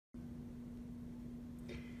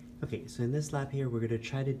Okay, so in this lab here, we're going to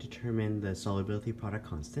try to determine the solubility product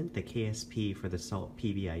constant, the Ksp for the salt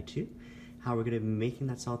PbI2. How we're going to be making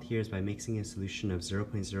that salt here is by mixing a solution of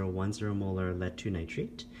 0.010 molar lead-2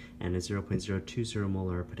 nitrate and a 0.020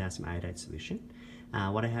 molar potassium iodide solution.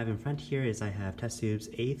 What I have in front here is I have test tubes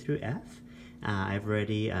A through F. I've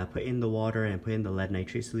already put in the water and put in the lead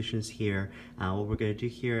nitrate solutions here. What we're going to do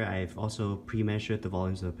here, I've also pre-measured the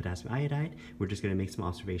volumes of potassium iodide. We're just going to make some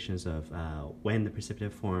observations of when the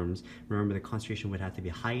precipitate forms. Remember, the concentration would have to be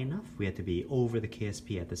high enough. We have to be over the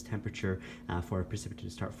Ksp at this temperature for a precipitate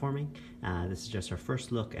to start forming. This is just our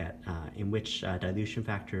first look at in which dilution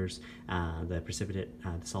factors the precipitate,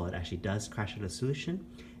 the solid actually does crash out of solution.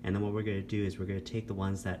 And then what we're going to do is we're going to take the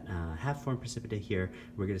ones that have formed precipitate here,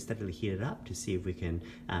 we're going to steadily heat it up to see if we can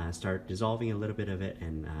start dissolving a little bit of it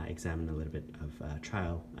and examine a little bit of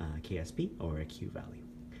trial Ksp or a Q value.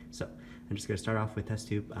 So I'm just going to start off with test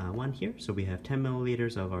tube 1 here. So we have 10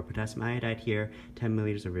 milliliters of our potassium iodide here, 10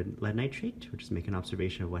 milliliters of lead nitrate. We'll just make an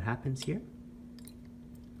observation of what happens here.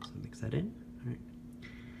 So mix that in. All right.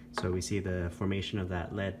 So we see the formation of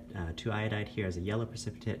that lead-2 iodide here as a yellow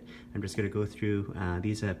precipitate. I'm just going to go through,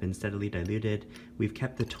 these have been steadily diluted. We've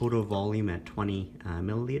kept the total volume at 20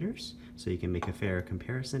 milliliters, so you can make a fair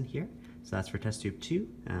comparison here. So that's for test tube 2,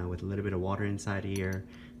 with a little bit of water inside here.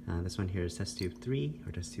 This one here is test tube 3,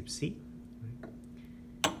 or test tube C.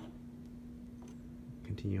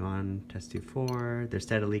 Continue on, test tube 4. They're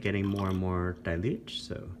steadily getting more and more dilute,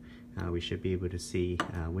 so we should be able to see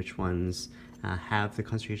which ones have the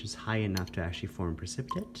concentrations high enough to actually form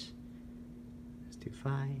precipitate. Test tube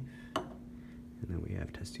 5, and then we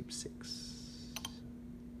have test tube 6.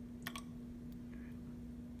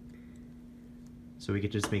 So we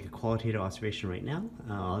could just make a qualitative observation right now.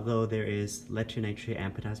 Although there is lead-2 nitrate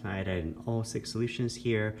and potassium iodide in all 6 solutions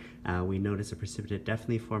here, we notice a precipitate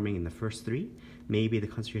definitely forming in the first 3. Maybe the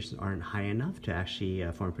concentrations aren't high enough to actually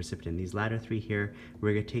form precipitate in these latter 3 here.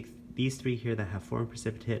 We're going to take these 3 here that have formed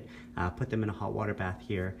precipitate, put them in a hot water bath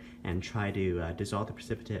here, and try to dissolve the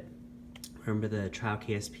precipitate. Remember, the trial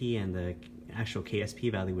Ksp and the actual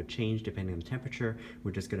Ksp value would change depending on the temperature.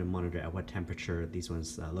 We're just going to monitor at what temperature these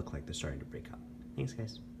ones look like they're starting to break up. Thanks,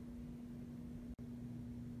 guys.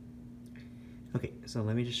 Okay, so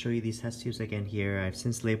let me just show you these test tubes again here. I've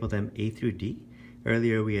since labeled them A through D.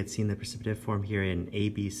 Earlier we had seen the precipitate form here in A,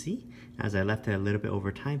 B, C. As I left it a little bit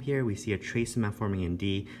over time here, we see a trace amount forming in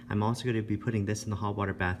D. I'm also going to be putting this in the hot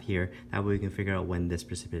water bath here. That way we can figure out when this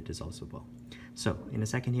precipitate dissolves as well. So in a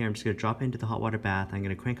second here, I'm just going to drop into the hot water bath. I'm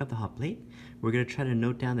going to crank up the hot plate. We're going to try to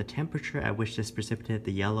note down the temperature at which this precipitate,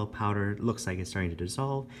 the yellow powder, looks like it's starting to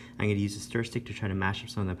dissolve. I'm going to use a stir stick to try to mash up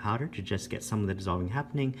some of the powder to just get some of the dissolving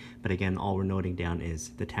happening. But again, all we're noting down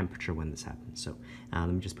is the temperature when this happens. So let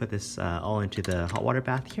me just put this all into the hot water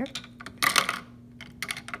bath here.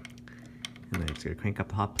 And then I'm just going to crank up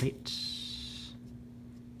the hot plate.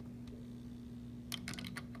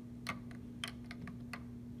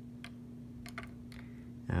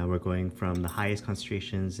 We're going from the highest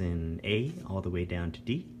concentrations in A all the way down to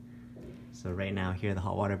D. So right now here the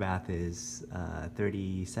hot water bath is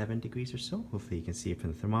 37 degrees or so. Hopefully you can see it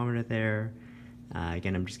from the thermometer there.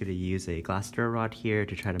 Again, I'm just going to use a glass stir rod here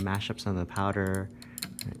to try to mash up some of the powder.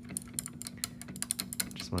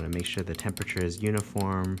 Just want to make sure the temperature is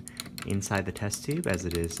uniform inside the test tube as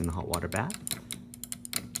it is in the hot water bath.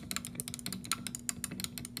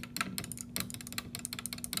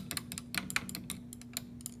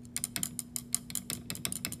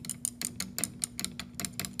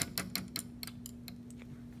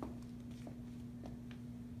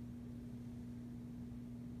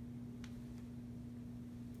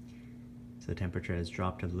 So the temperature has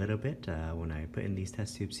dropped a little bit when I put in these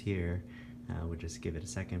test tubes here. We'll just give it a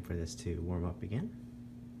second for this to warm up again.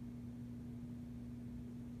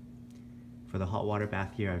 For the hot water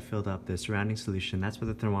bath here, I filled up the surrounding solution. That's what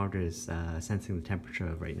the thermometer is sensing the temperature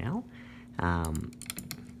of right now.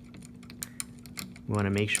 We want to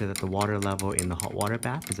make sure that the water level in the hot water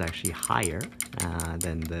bath is actually higher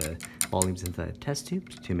than the volumes in the test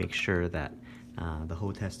tubes to make sure that the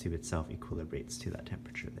whole test tube itself equilibrates to that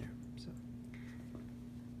temperature there. So.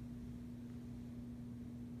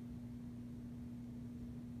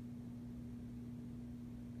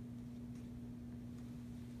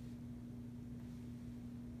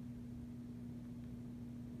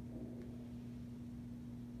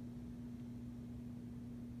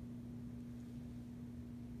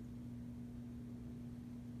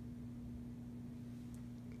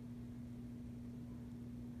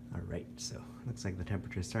 Alright, so looks like the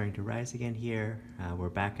temperature is starting to rise again here. We're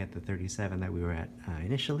back at the 37 that we were at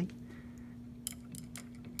initially.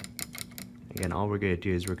 Again, all we're going to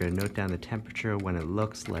do is we're going to note down the temperature when it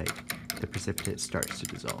looks like the precipitate starts to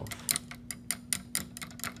dissolve.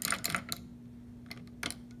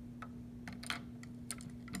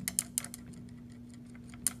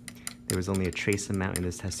 There was only a trace amount in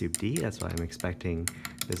this test tube D, that's why I'm expecting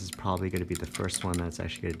this is probably going to be the first one that's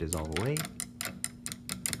actually going to dissolve away.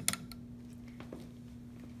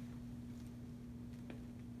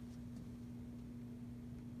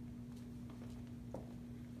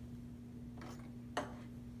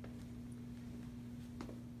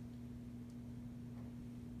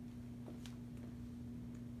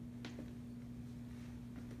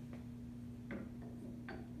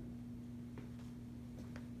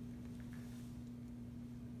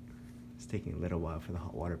 It's taking a little while for the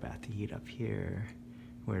hot water bath to heat up here.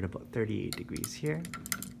 We're at about 38 degrees here.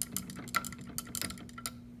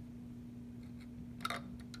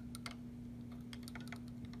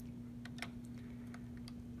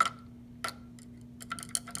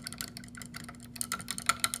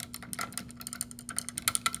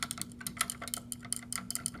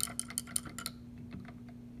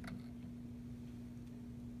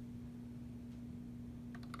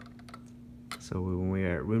 So when we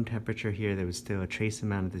are at room temperature here, there was still a trace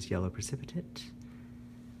amount of this yellow precipitate.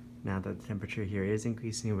 Now that the temperature here is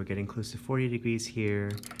increasing, we're getting close to 40 degrees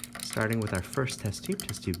here. Starting with our first test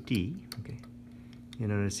tube D, okay.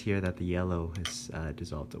 You'll notice here that the yellow has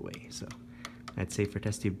dissolved away. So I'd say for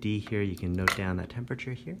test tube D here, you can note down that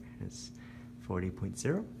temperature here. It's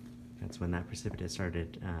 40.0. That's when that precipitate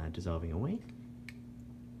started dissolving away.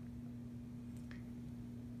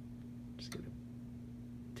 Just gonna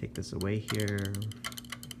take this away here.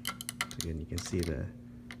 So again, you can see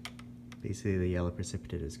basically the yellow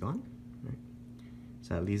precipitate is gone. Right?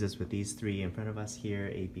 So that leaves us with these three in front of us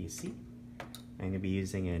here, A, B, C. I'm going to be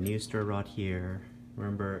using a new stir rod here.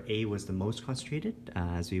 Remember, A was the most concentrated.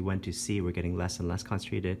 As we went to C, we're getting less and less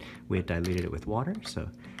concentrated. We had diluted it with water, so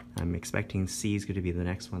I'm expecting C is going to be the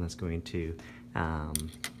next one that's going to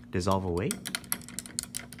dissolve away.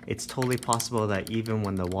 It's totally possible that even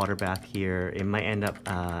when the water bath here, it might end up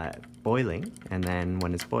boiling, and then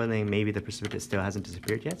when it's boiling, maybe the precipitate still hasn't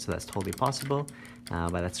disappeared yet, so that's totally possible,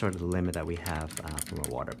 but that's sort of the limit that we have from a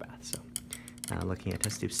water bath. So looking at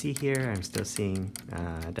test tube C here, I'm still seeing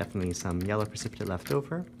definitely some yellow precipitate left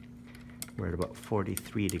over. We're at about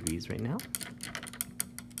 43 degrees right now.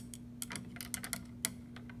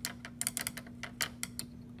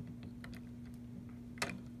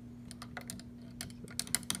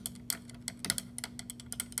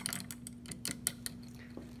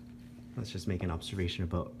 Let's just make an observation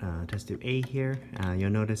about test tube A here.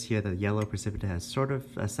 You'll notice here that the yellow precipitate has sort of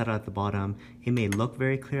settled at the bottom. It may look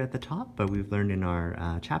very clear at the top, but we've learned in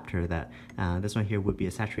our chapter that this one here would be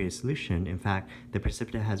a saturated solution. In fact, the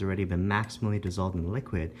precipitate has already been maximally dissolved in the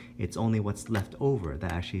liquid. It's only what's left over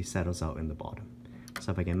that actually settles out in the bottom.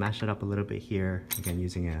 So if I can mash it up a little bit here, again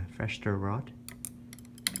using a fresh stir rod,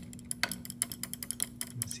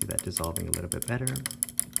 see that dissolving a little bit better.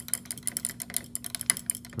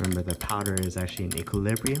 Remember, the powder is actually in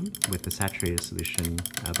equilibrium with the saturated solution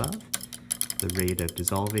above. The rate of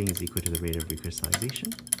dissolving is equal to the rate of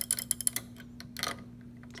recrystallization.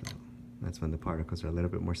 So that's when the particles are a little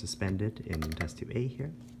bit more suspended in test tube A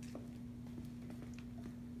here.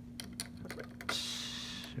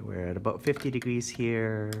 We're at about 50 degrees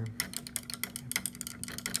here.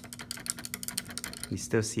 You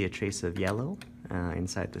still see a trace of yellow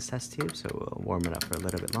inside this test tube, so we'll warm it up for a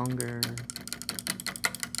little bit longer.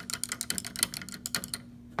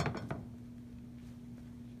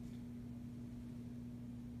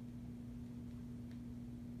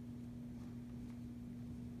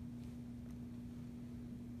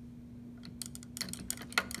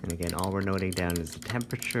 And again, all we're noting down is the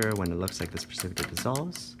temperature when it looks like this precipitate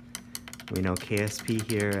dissolves. We know Ksp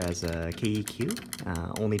here as a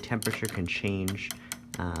KEQ. Only temperature can change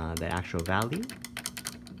the actual value.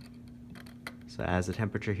 So as the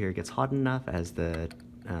temperature here gets hot enough, as the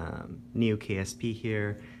new Ksp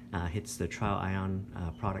here hits the trial ion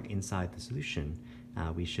product inside the solution,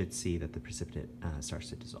 we should see that the precipitate starts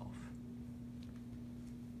to dissolve.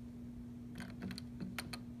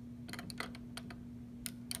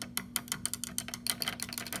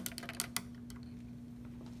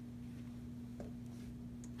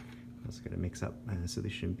 I'm also going to mix up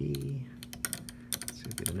solution B. This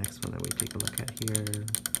will be the next one that we take a look at here.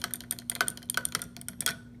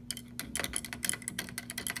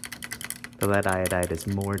 The lead iodide is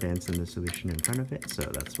more dense in the solution in front of it, so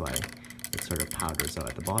that's why it sort of powders out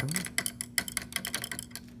at the bottom.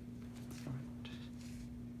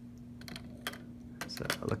 So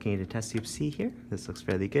looking at test tube C here, this looks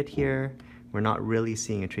fairly good here. we're not really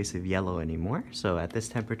seeing a trace of yellow anymore. So at this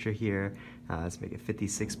temperature here, let's make it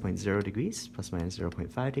 56.0 degrees, plus minus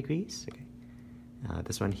 0.5 degrees. Okay.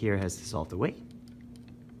 This one here has dissolved away.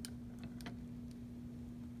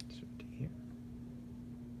 Here.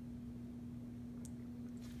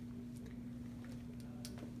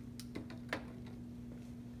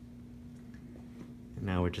 And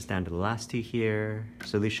now we're just down to the last two here.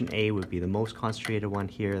 Solution A would be the most concentrated one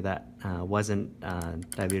here that wasn't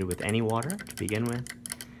diluted with any water to begin with.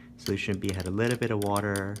 Solution B had a little bit of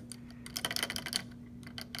water.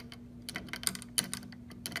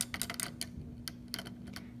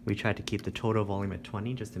 We tried to keep the total volume at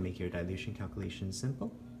 20 just to make your dilution calculation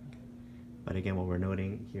simple. But again, what we're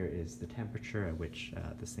noting here is the temperature at which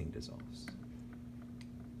this thing dissolves.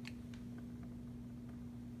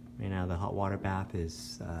 Right now the hot water bath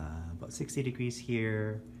is about 60 degrees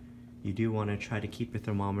here. You do want to try to keep your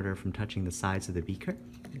thermometer from touching the sides of the beaker.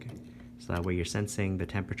 Okay. So that way you're sensing the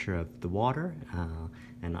temperature of the water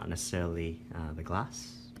and not necessarily the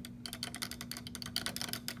glass.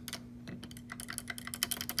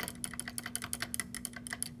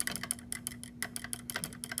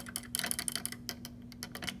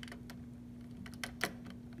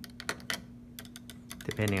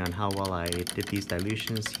 Depending on how well I did these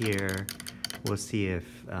dilutions here, we'll see if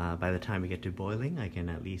by the time we get to boiling, I can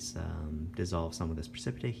at least dissolve some of this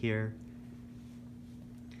precipitate here.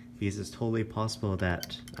 Because it's totally possible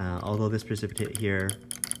that although this precipitate here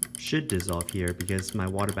should dissolve here, because my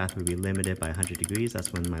water bath would be limited by 100 degrees,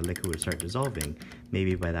 that's when my liquid would start dissolving.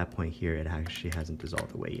 Maybe by that point here, it actually hasn't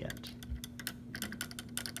dissolved away yet.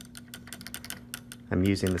 I'm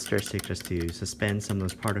using the stir stick just to suspend some of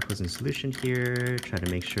those particles in solution here, try to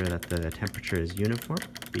make sure that the temperature is uniform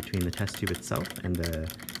between the test tube itself and the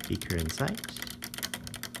beaker inside.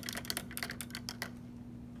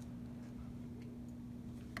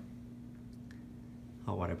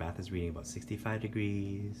 Hot water bath is reading about 65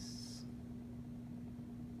 degrees.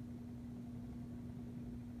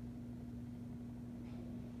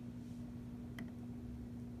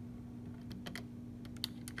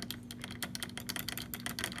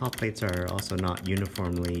 Hot plates are also not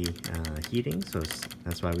uniformly heating, so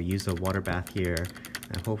that's why we use the water bath here.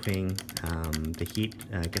 I'm hoping the heat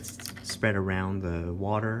gets spread around the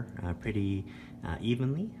water pretty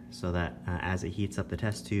evenly, so that as it heats up the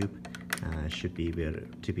test tube, it should be able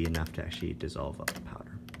to be enough to actually dissolve up the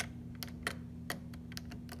powder.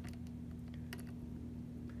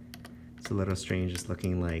 It's a little strange, it's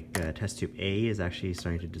looking like test tube A is actually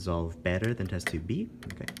starting to dissolve better than test tube B.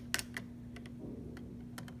 Okay.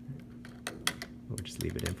 We'll just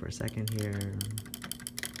leave it in for a second here.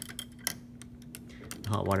 The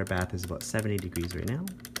hot water bath is about 70 degrees right now.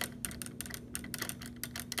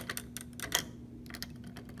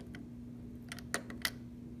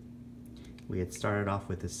 We had started off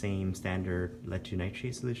with the same standard lead-2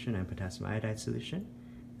 nitrate solution and potassium iodide solution.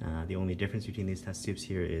 The only difference between these test tubes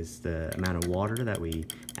here is the amount of water that we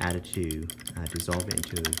added to dissolve it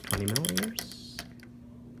into 20 milliliters.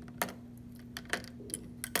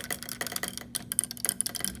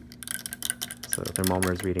 So the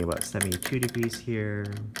thermometer is reading about 72 degrees here.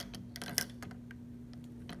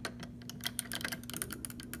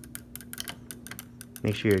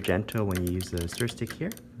 Make sure you're gentle when you use the stir stick here.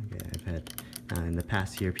 Okay, I've had in the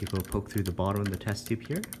past here people poke through the bottom of the test tube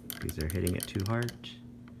here because they're hitting it too hard.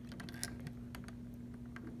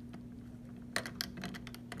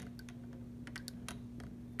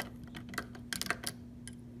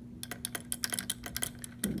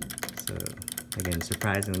 So again,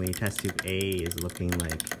 surprisingly, test tube A is looking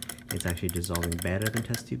like it's actually dissolving better than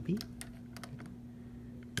test tube B.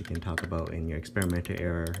 You can talk about in your experimental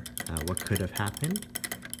error what could have happened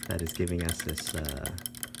that is giving us this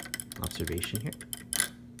observation here.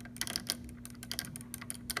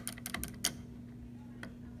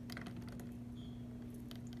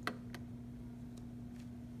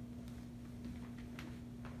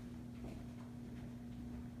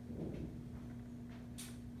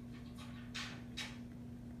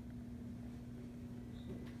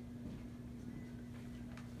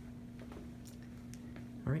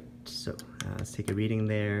 Alright, so let's take a reading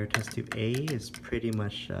there. Test tube A is pretty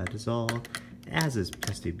much dissolved, as is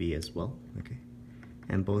test tube B as well. Okay,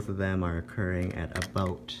 and both of them are occurring at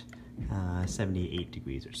about 78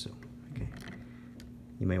 degrees or so. Okay,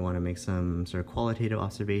 you might want to make some sort of qualitative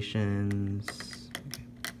observations. Okay.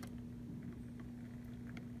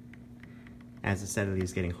 As the settling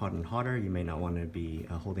is getting hotter and hotter, you may not want to be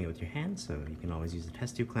holding it with your hands, so you can always use a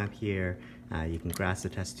test tube clamp here. You can grasp the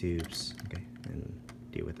test tubes, okay, and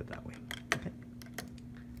deal with it that way. Okay.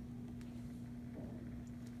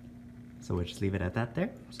 So we'll just leave it at that there.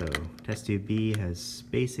 So test tube B has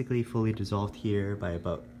basically fully dissolved here by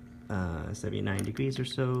about 79 degrees or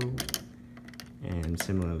so, and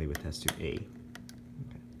similarly with test tube A. Okay.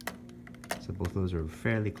 So both those are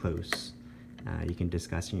fairly close. You can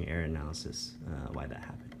discuss in your error analysis why that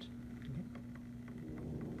happened. Okay.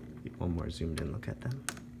 One more zoomed in look at them.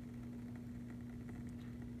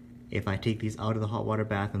 If I take these out of the hot water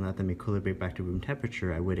bath and let them equilibrate back to room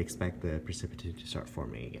temperature, I would expect the precipitate to start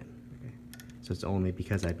forming again. Okay. So it's only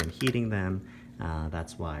because I've been heating them,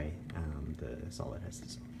 that's why the solid has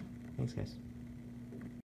dissolved. Thanks, guys.